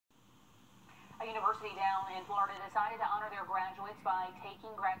down in Florida decided to honor their graduates by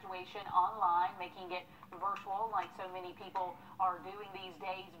taking graduation online, making it virtual like so many people are doing these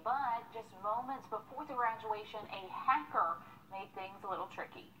days. But just moments before the graduation, a hacker made things a little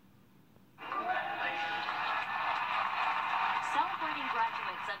tricky. Celebrating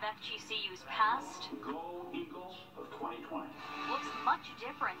graduates of FGCU's past Go Eagles of 2020 looks much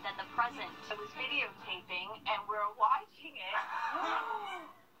different than the present. I was videotaping and we're watching it,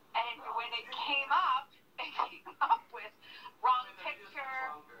 and when it came up with wrong picture,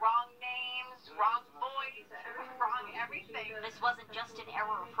 wrong names, wrong voice, wrong everything. This wasn't just an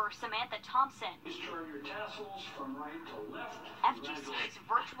error for Samantha Thompson. Just turn your tassels from right to left. FGCU's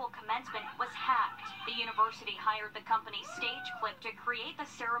virtual commencement was hacked. The university hired the company Stage Clip to create the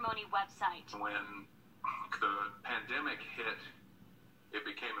ceremony website. When the pandemic hit, it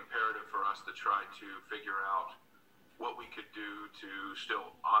became imperative for us to try to figure out what we could do to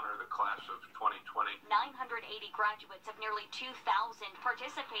still honor the class of 2020. 980 graduates of nearly 2,000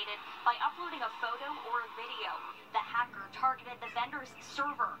 participated by uploading a photo or a video. The hacker targeted the vendor's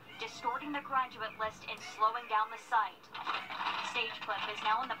server, distorting the graduate list and slowing down the site. StageClip is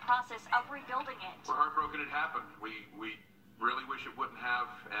now in the process of rebuilding it. We're heartbroken it happened. We really wish it wouldn't have,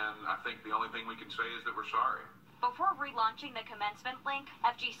 and I think the only thing we can say is that we're sorry. Before relaunching the commencement link,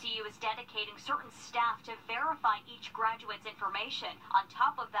 FGCU is dedicating certain staff to verify each graduate's information. On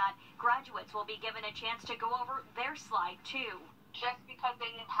top of that, graduates will be given a chance to go over their slide too. Just because they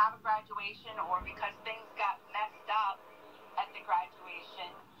didn't have a graduation or because things got messed up at the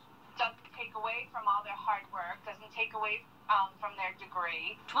graduation doesn't take away from all their hard work, doesn't take away from their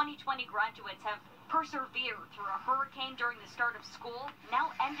degree. 2020 graduates have persevered through a hurricane during the start of school,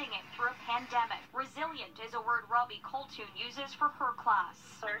 now ending it through a pandemic. Resilient is a word Robbie Coltoon uses for her class.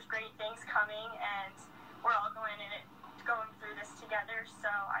 There's great things coming, and we're all going through this together, so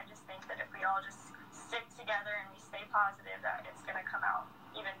I just think that if we all just stick together and we stay positive, that it's going to come out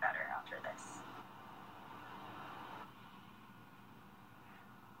even better after this.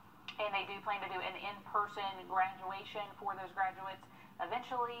 And they do plan to do an in-person graduation for those graduates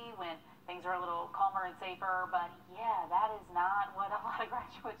eventually when things are a little calmer and safer. But yeah, that is not what a lot of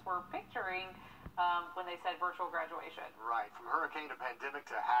graduates were picturing when they said virtual graduation. Right, from hurricane to pandemic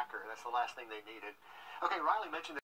to hacker, that's the last thing they needed. Okay, Riley mentioned